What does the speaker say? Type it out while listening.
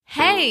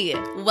Hey,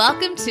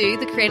 welcome to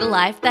the Create a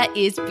Life That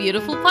Is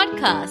Beautiful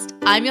podcast.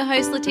 I'm your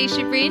host,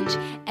 Letitia Ringe,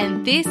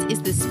 and this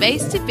is the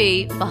space to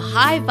be for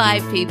high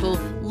vibe people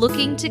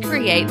looking to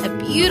create a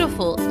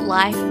beautiful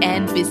life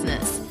and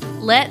business.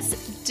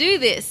 Let's do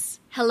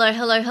this.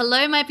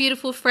 Hello, my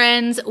beautiful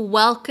friends.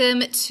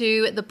 Welcome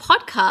to the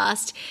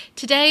podcast.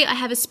 Today, I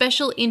have a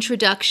special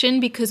introduction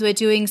because we're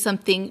doing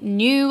something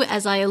new,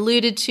 as I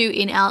alluded to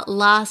in our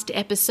last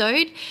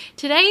episode.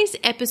 Today's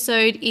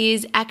episode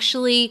is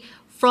actually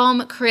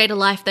from Create a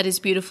Life That Is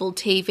Beautiful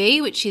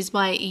TV, which is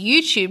my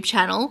YouTube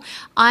channel.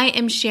 I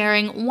am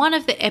sharing one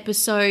of the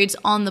episodes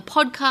on the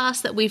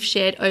podcast that we've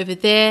shared over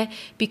there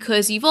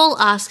because you've all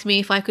asked me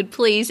if I could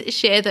please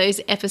share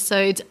those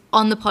episodes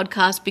on the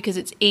podcast because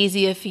it's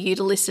easier for you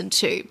to listen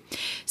to.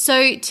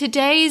 So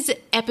today's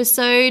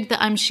episode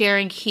that I'm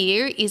sharing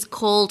here is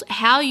called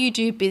How You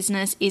Do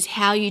Business is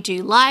How You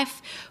Do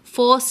Life.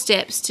 4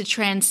 steps to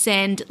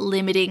transcend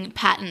limiting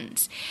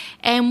patterns.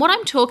 And what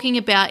I'm talking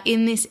about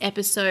in this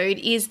episode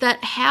is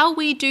that how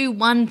we do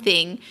one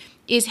thing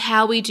is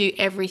how we do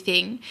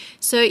everything.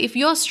 So if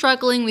you're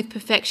struggling with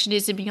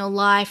perfectionism in your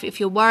life, if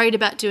you're worried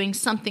about doing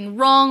something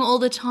wrong all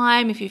the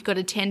time, if you've got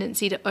a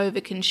tendency to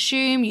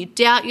overconsume, you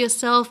doubt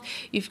yourself,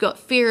 you've got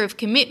fear of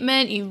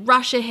commitment, you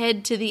rush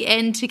ahead to the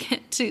end to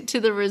get to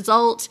the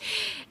result,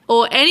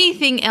 or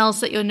anything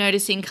else that you're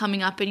noticing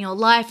coming up in your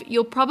life,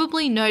 you'll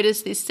probably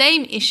notice this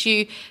same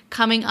issue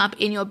coming up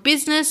in your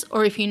business,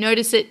 or if you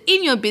notice it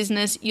in your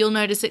business, you'll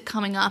notice it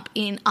coming up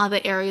in other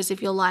areas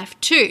of your life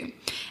too.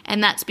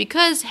 And that's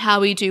because how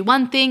we do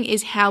one thing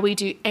is how we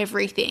do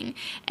everything.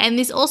 And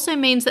this also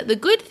means that the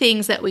good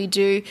things that we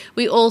do,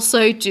 we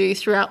also do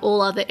throughout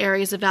all other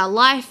areas of our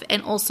life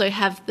and also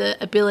have the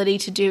ability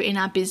to do in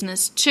our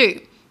business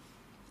too.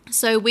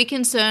 So we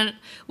can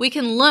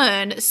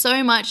learn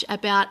so much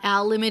about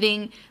our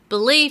limiting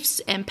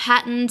beliefs and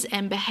patterns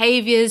and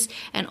behaviors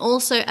and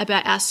also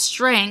about our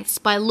strengths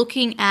by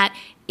looking at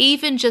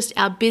even just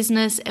our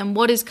business and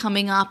what is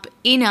coming up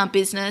in our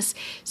business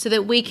so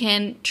that we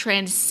can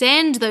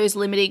transcend those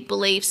limiting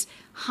beliefs,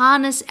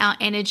 harness our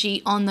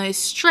energy on those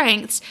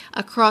strengths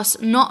across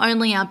not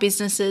only our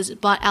businesses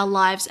but our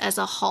lives as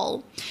a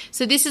whole.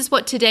 So this is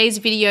what today's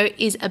video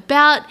is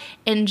about.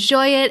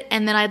 Enjoy it,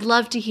 and then I'd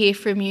love to hear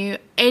from you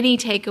any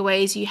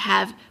takeaways you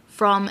have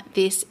from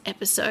this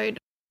episode.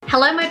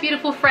 Hello, my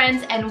beautiful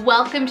friends, and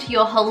welcome to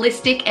your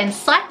holistic and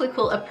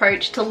cyclical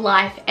approach to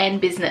life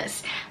and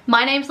business.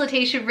 My name's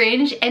Letitia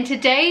Ringe, and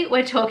today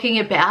we're talking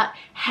about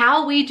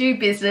how we do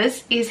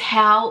business is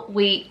how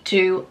we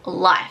do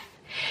life.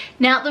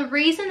 Now, the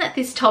reason that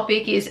this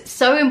topic is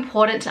so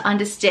important to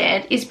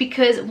understand is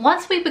because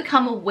once we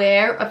become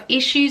aware of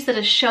issues that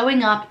are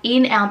showing up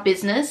in our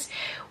business,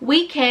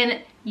 we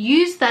can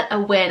use that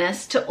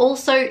awareness to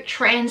also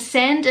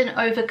transcend and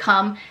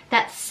overcome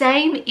that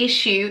same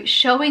issue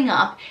showing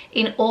up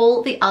in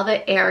all the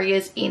other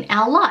areas in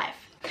our life.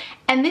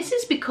 And this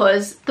is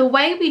because the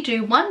way we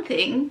do one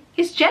thing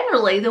is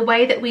generally the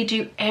way that we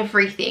do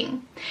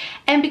everything.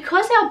 And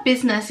because our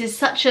business is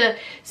such a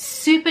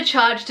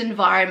supercharged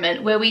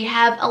environment where we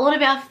have a lot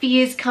of our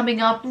fears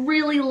coming up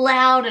really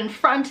loud and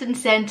front and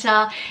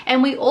center,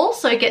 and we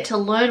also get to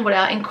learn what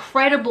our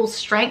incredible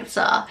strengths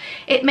are,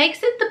 it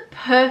makes it the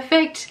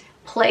perfect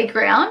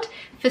playground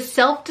for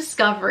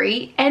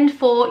self-discovery and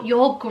for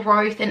your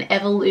growth and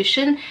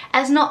evolution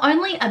as not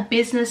only a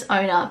business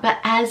owner, but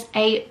as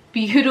a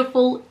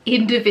beautiful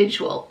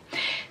individual.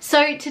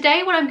 So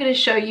today what I'm going to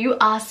show you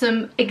are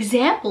some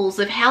examples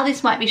of how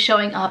this might be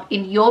showing up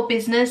in your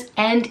business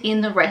and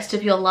in the rest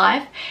of your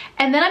life.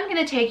 And then I'm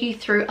going to take you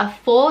through a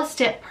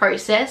 4-step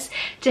process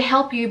to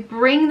help you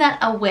bring that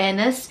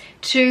awareness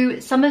to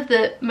some of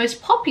the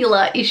most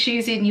popular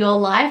issues in your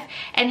life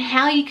and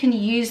how you can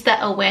use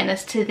that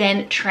awareness to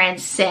then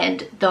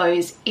transcend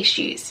those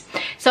issues.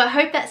 So I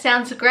hope that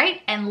sounds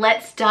great, and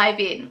let's dive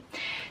in.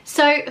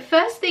 So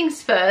first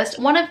things first,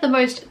 one of the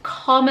most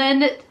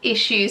common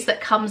issues that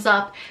comes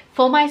up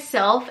for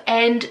myself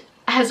and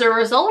as a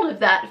result of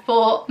that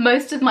for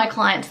most of my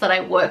clients that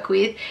I work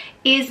with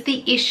is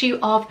the issue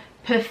of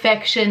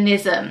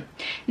perfectionism.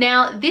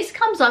 Now, this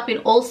comes up in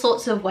all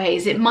sorts of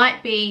ways. It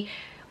might be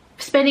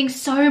spending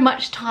so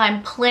much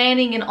time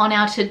planning and on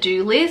our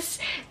to-do lists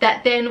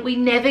that then we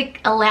never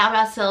allow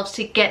ourselves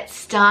to get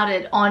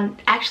started on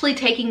actually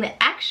taking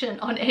the action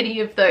on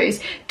any of those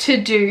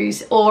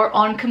to-dos or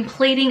on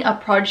completing a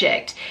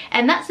project.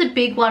 And that's a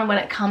big one when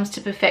it comes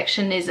to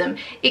perfectionism.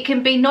 It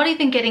can be not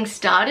even getting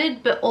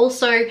started, but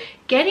also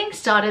getting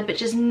started but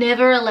just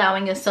never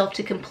allowing yourself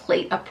to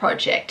complete a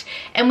project.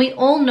 And we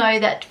all know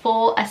that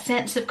for a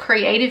sense of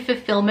creative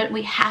fulfillment,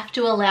 we have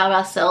to allow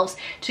ourselves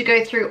to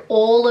go through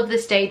all of the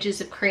stages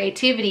of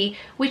creativity,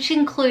 which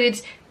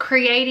includes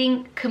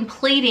creating,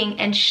 completing,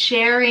 and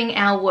sharing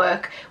our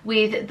work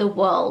with the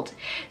world.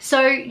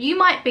 So you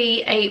might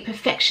be a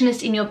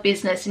perfectionist in your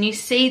business and you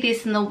see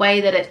this in the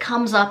way that it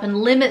comes up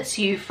and limits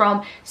you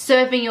from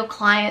serving your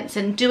clients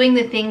and doing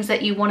the things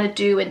that you want to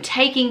do and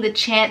taking the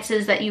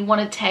chances that you want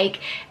to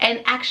take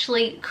and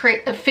actually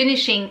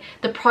finishing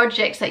the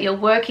projects that you're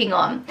working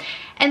on.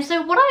 And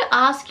so what I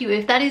ask you,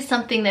 if that is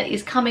something that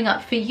is coming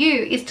up for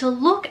you, is to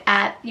look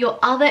at your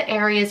other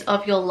areas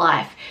of your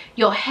life.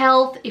 Your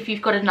health, if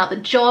you've got another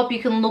job,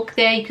 you can look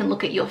there. You can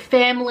look at your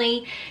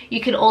family. You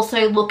can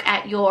also look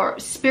at your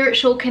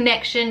spiritual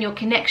connection, your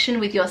connection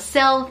with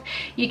yourself.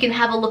 You can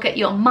have a look at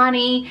your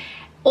money,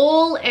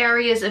 all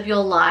areas of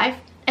your life,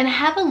 and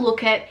have a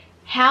look at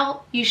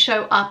how you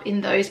show up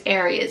in those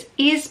areas.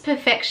 Is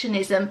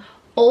perfectionism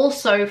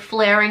also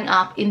flaring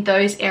up in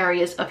those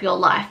areas of your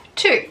life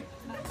too?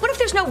 What if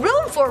there's no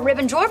room for a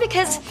ribbon drawer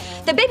because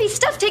the baby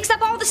stuff takes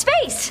up all the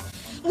space?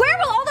 Where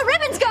will all the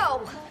ribbons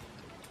go?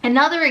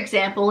 Another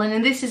example,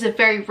 and this is a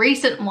very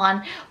recent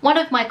one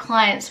of my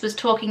clients was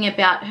talking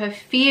about her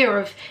fear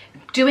of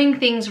doing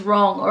things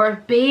wrong or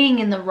of being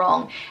in the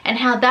wrong, and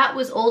how that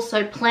was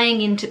also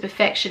playing into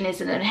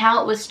perfectionism and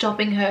how it was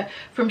stopping her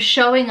from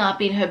showing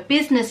up in her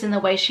business in the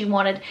way she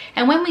wanted.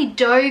 And when we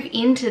dove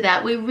into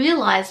that, we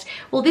realized,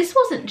 well, this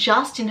wasn't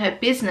just in her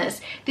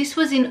business, this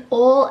was in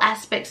all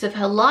aspects of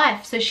her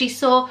life. So she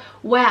saw,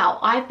 wow,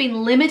 I've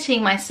been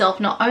limiting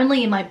myself not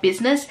only in my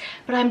business,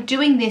 but I'm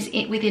doing this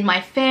within my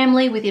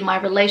family, within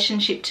my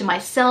relationship to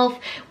myself,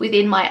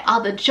 within my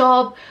other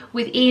job,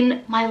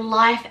 within my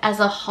life as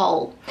a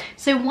whole.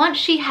 So once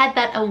she had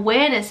that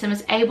awareness and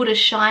was able to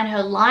shine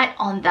her light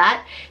on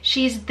that,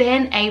 she's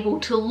then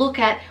able to look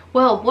at,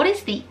 well, what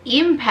is the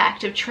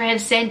impact of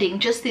transcending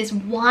just this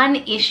one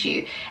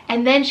issue?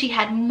 And then she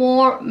had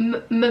more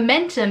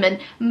momentum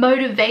and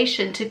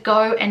motivation to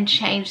go and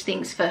change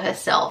things for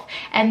herself.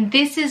 And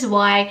this is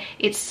why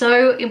it's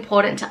so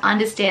important to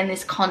understand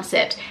this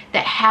concept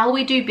that how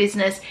we do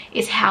business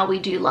is how we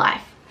do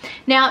life.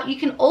 Now, you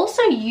can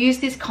also use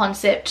this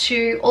concept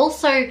to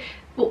also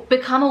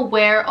become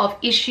aware of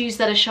issues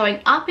that are showing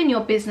up in your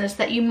business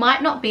that you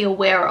might not be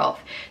aware of.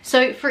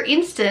 So for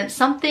instance,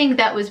 something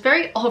that was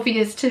very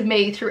obvious to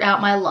me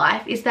throughout my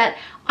life is that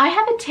I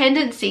have a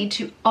tendency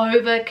to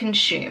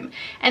over-consume.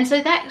 And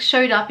so that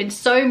showed up in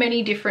so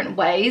many different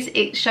ways.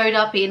 It showed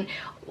up in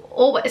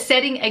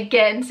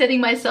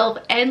setting myself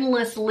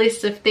endless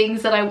lists of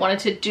things that I wanted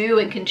to do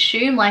and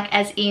consume, like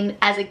as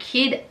a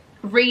kid,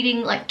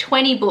 reading like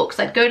 20 books.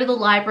 I'd go to the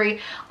library,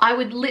 I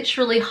would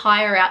literally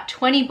hire out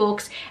 20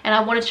 books, and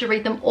I wanted to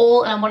read them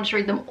all, and I wanted to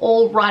read them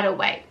all right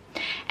away.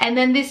 And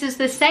then this is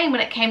the same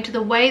when it came to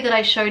the way that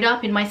I showed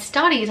up in my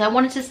studies. I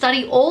wanted to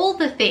study all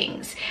the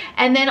things,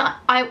 and then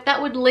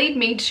that would lead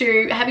me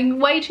to having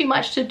way too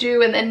much to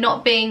do and then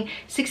not being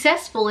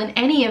successful in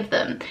any of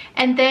them.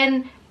 And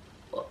then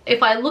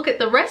if I look at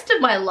the rest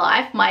of my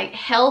life, my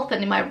health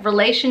and in my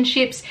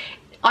relationships,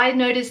 I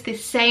noticed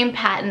this same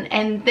pattern.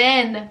 And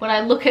then when I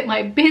look at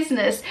my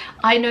business,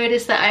 I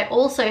notice that I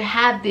also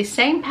have this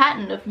same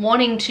pattern of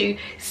wanting to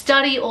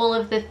study all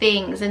of the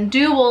things and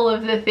do all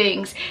of the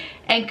things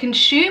and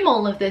consume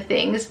all of the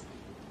things.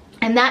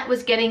 And that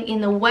was getting in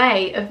the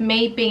way of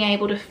me being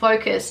able to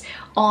focus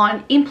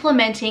on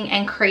implementing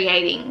and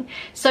creating.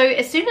 So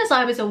as soon as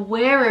I was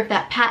aware of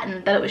that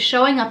pattern, that it was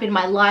showing up in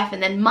my life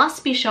and then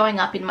must be showing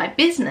up in my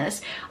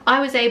business, I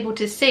was able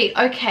to see,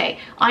 okay,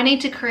 I need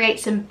to create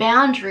some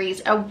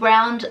boundaries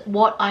around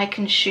what I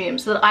consume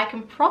so that I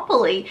can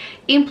properly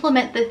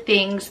implement the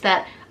things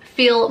that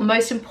feel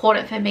most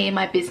important for me in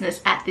my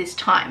business at this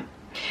time.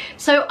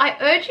 So I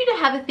urge you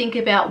to have a think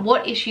about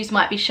what issues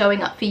might be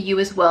showing up for you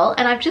as well.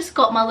 And I've just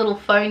got my little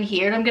phone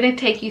here and I'm going to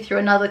take you through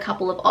another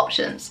couple of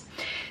options.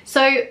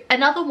 So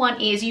another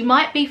one is you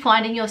might be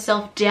finding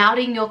yourself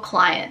doubting your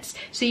clients.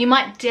 So you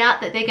might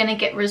doubt that they're going to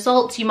get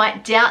results. You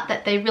might doubt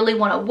that they really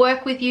want to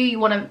work with you.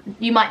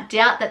 You might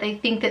doubt that they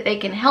think that they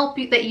can help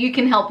you, that you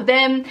can help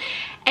them.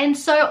 And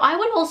so I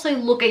would also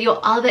look at your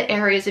other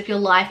areas of your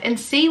life and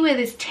see where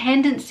there's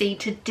tendency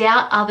to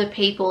doubt other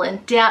people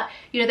and doubt,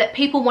 that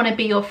people want to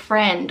be your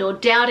friend, or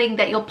doubting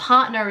that your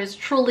partner is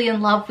truly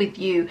in love with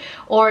you,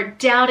 or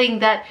doubting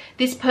that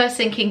this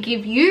person can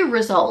give you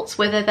results,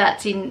 whether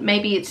that's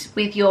maybe it's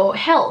with your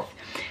health.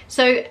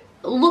 So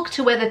look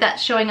to whether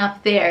that's showing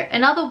up there.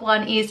 Another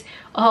one is,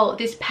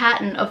 this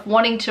pattern of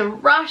wanting to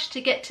rush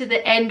to get to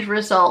the end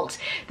result.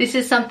 This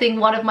is something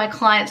one of my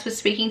clients was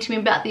speaking to me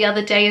about the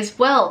other day as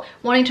well,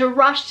 wanting to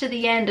rush to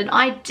the end. And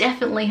I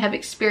definitely have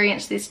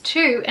experienced this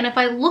too. And if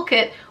I look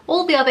at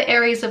all the other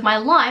areas of my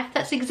life,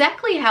 that's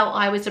exactly how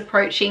I was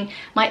approaching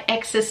my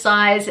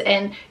exercise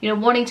and,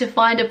 wanting to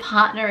find a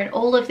partner and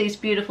all of these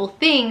beautiful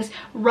things,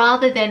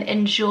 rather than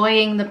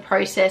enjoying the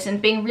process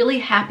and being really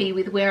happy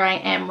with where I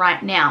am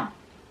right now.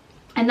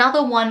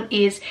 Another one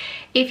is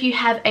if you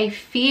have a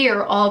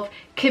fear of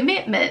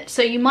commitment.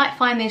 So you might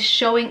find this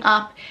showing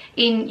up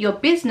in your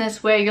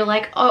business where you're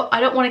like, I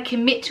don't want to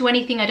commit to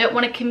anything. I don't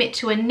want to commit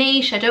to a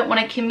niche. I don't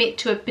want to commit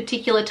to a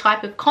particular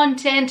type of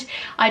content.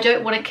 I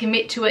don't want to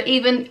commit to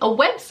even a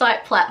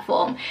website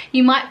platform.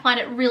 You might find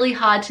it really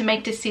hard to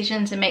make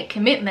decisions and make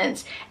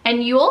commitments.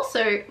 And you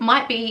also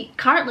might be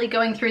currently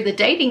going through the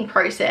dating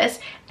process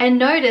and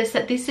notice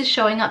that this is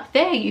showing up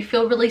there. You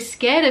feel really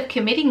scared of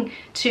committing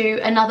to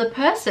another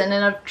person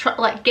and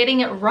of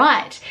getting it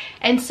right.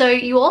 And so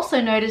you also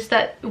notice that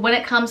that when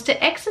it comes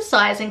to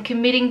exercise and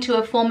committing to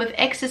a form of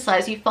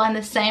exercise, you find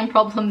the same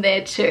problem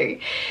there too.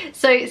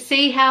 So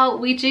see how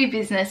we do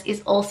business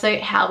is also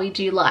how we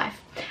do life.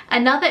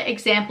 Another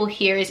example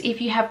here is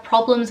if you have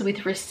problems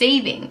with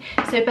receiving.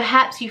 So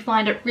perhaps you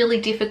find it really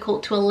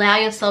difficult to allow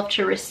yourself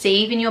to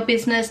receive in your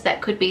business.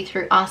 That could be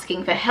through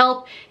asking for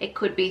help. It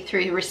could be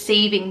through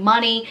receiving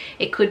money.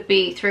 It could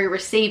be through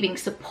receiving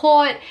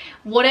support.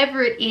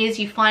 Whatever it is,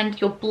 you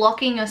find you're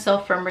blocking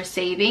yourself from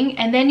receiving,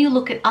 and then you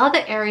look at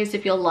other areas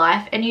of your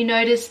life and you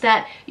notice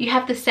that you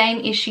have the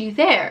same issue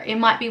there. It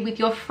might be with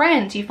your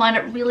friends. You find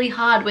it really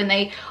hard when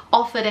they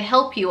offer to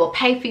help you or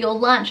pay for your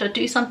lunch or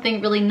do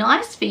something really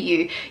nice for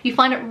you. You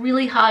find it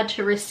really hard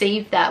to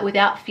receive that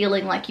without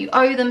feeling like you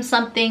owe them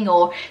something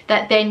or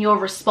that then you're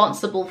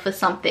responsible for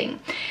something.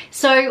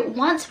 So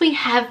once we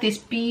have this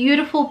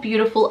beautiful,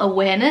 beautiful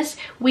awareness,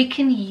 we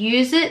can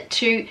use it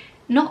to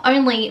not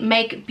only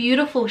make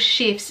beautiful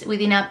shifts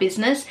within our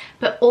business,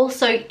 but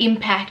also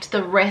impact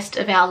the rest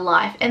of our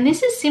life. And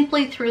this is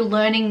simply through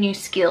learning new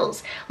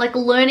skills, like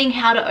learning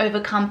how to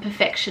overcome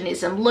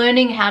perfectionism,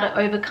 learning how to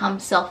overcome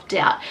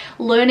self-doubt,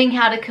 learning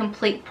how to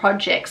complete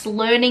projects,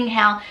 learning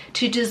how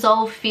to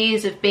dissolve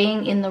fears of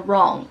being in the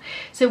wrong.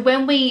 So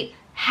when we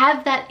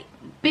have that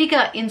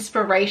bigger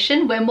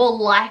inspiration, we're more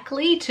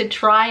likely to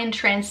try and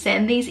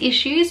transcend these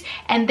issues,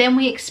 and then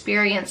we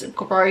experience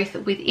growth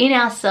within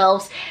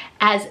ourselves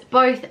as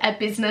both a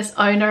business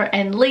owner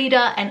and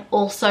leader, and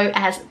also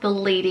as the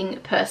leading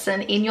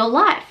person in your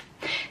life.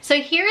 So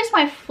here is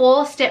my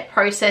 4-step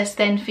process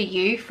then for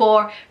you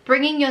for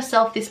bringing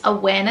yourself this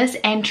awareness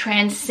and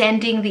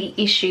transcending the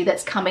issue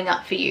that's coming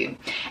up for you.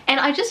 And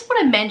I just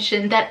want to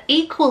mention that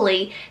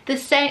equally, the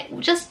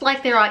same, just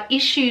like there are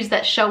issues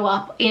that show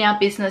up in our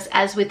business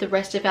as with the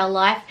rest of our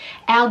life,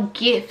 our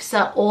gifts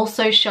are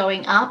also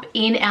showing up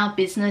in our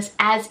business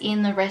as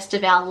in the rest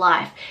of our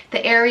life.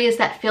 The areas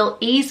that feel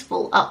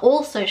easeful are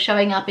also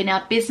showing up in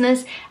our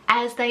business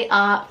as they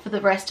are for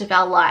the rest of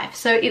our life.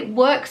 So it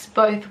works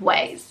both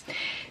ways.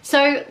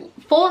 So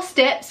 4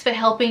 steps for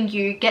helping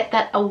you get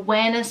that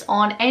awareness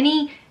on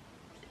any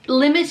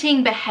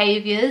limiting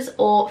behaviors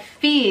or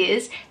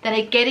fears that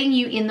are getting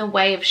you in the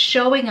way of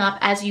showing up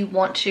as you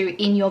want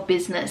to in your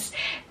business.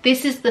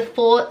 This is the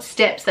 4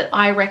 steps that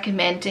I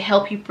recommend to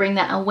help you bring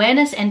that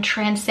awareness and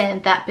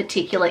transcend that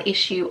particular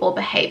issue or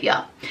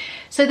behavior.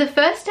 So the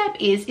first step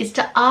is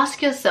to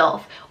ask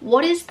yourself,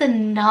 what is the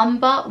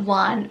number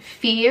 1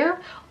 fear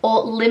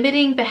or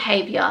limiting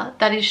behavior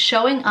that is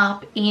showing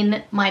up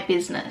in my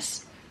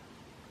business?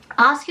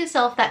 Ask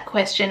yourself that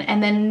question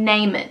and then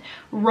name it.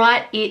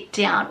 Write it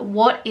down.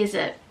 What is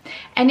it?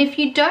 And if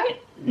you don't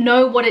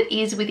know what it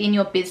is within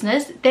your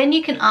business, then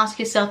you can ask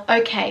yourself,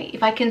 okay,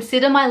 if I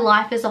consider my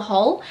life as a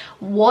whole,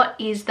 what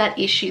is that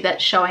issue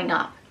that's showing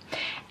up?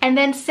 And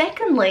then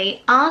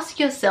secondly, ask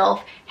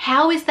yourself,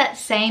 how is that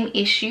same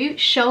issue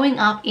showing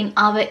up in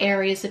other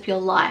areas of your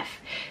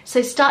life?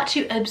 So start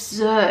to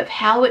observe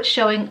how it's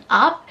showing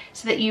up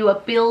so that you are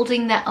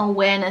building that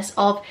awareness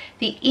of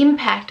the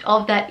impact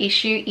of that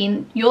issue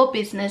in your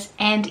business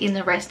and in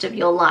the rest of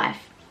your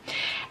life.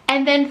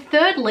 And then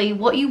thirdly,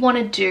 what you want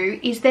to do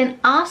is then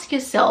ask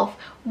yourself,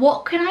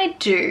 what can I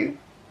do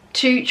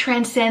to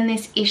transcend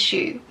this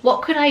issue?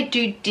 What could I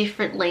do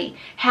differently?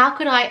 How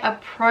could I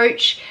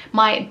approach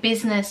my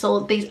business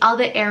or these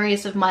other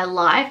areas of my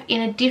life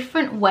in a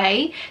different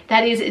way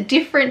that is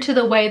different to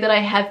the way that I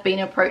have been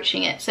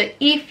approaching it? So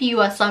if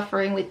you are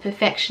suffering with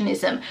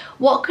perfectionism,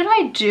 what could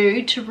I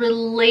do to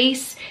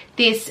release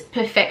this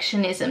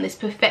perfectionism, this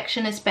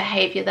perfectionist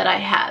behavior that I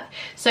have?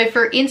 So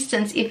for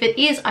instance, if it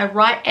is I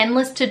write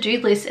endless to-do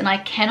lists and I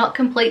cannot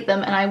complete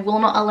them, and I will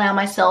not allow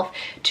myself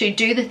to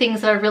do the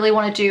things that I really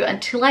want to do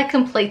until I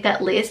complete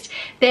that list,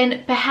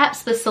 then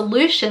perhaps the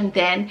solution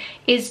then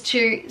is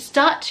to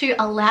start to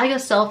allow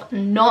yourself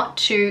not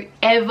to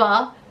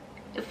ever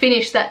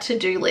finish that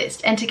to-do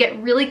list and to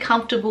get really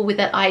comfortable with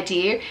that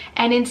idea,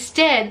 and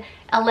instead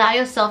allow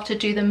yourself to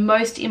do the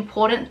most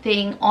important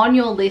thing on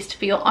your list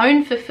for your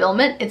own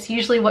fulfillment. It's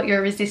usually what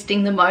you're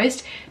resisting the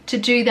most, to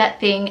do that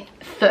thing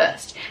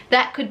first.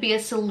 That could be a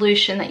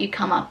solution that you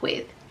come up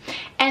with.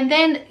 And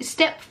then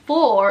step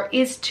 4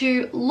 is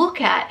to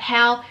look at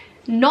how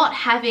not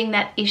having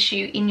that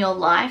issue in your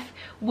life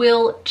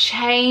will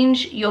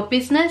change your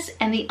business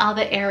and the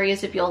other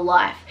areas of your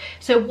life.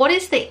 So what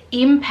is the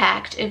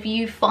impact of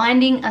you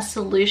finding a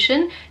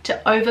solution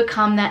to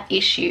overcome that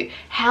issue?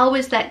 How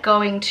is that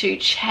going to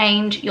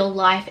change your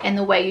life and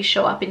the way you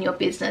show up in your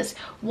business?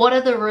 What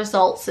are the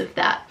results of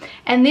that?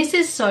 And this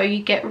is so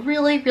you get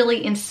really,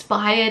 really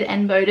inspired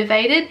and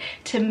motivated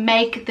to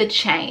make the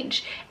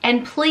change.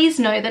 And please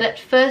know that at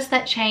first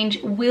that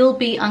change will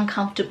be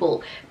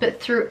uncomfortable,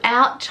 but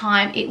throughout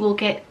time it will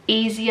get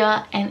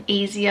easier and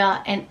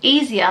easier and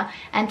easier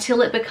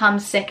until it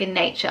becomes second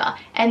nature.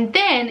 And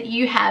then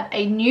you have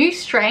a new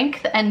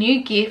strength, a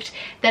new gift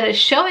that is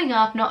showing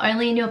up not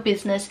only in your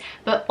business,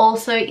 but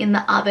also in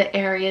the other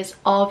areas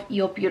of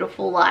your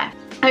beautiful life.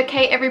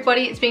 Okay,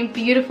 everybody, it's been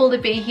beautiful to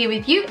be here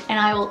with you, and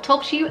I will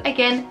talk to you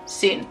again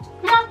soon.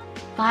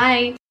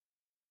 Bye.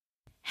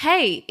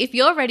 Hey, if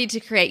you're ready to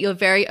create your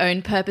very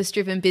own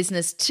purpose-driven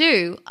business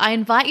too, I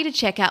invite you to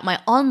check out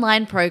my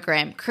online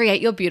program,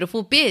 Create Your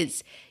Beautiful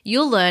Biz.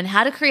 You'll learn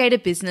how to create a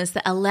business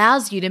that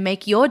allows you to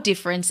make your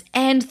difference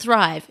and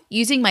thrive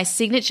using my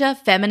signature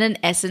feminine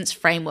essence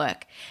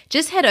framework.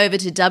 Just head over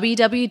to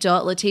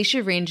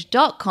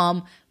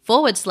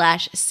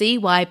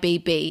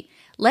www.letitiaringe.com/CYBB.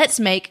 Let's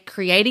make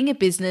creating a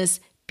business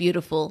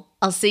beautiful.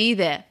 I'll see you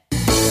there.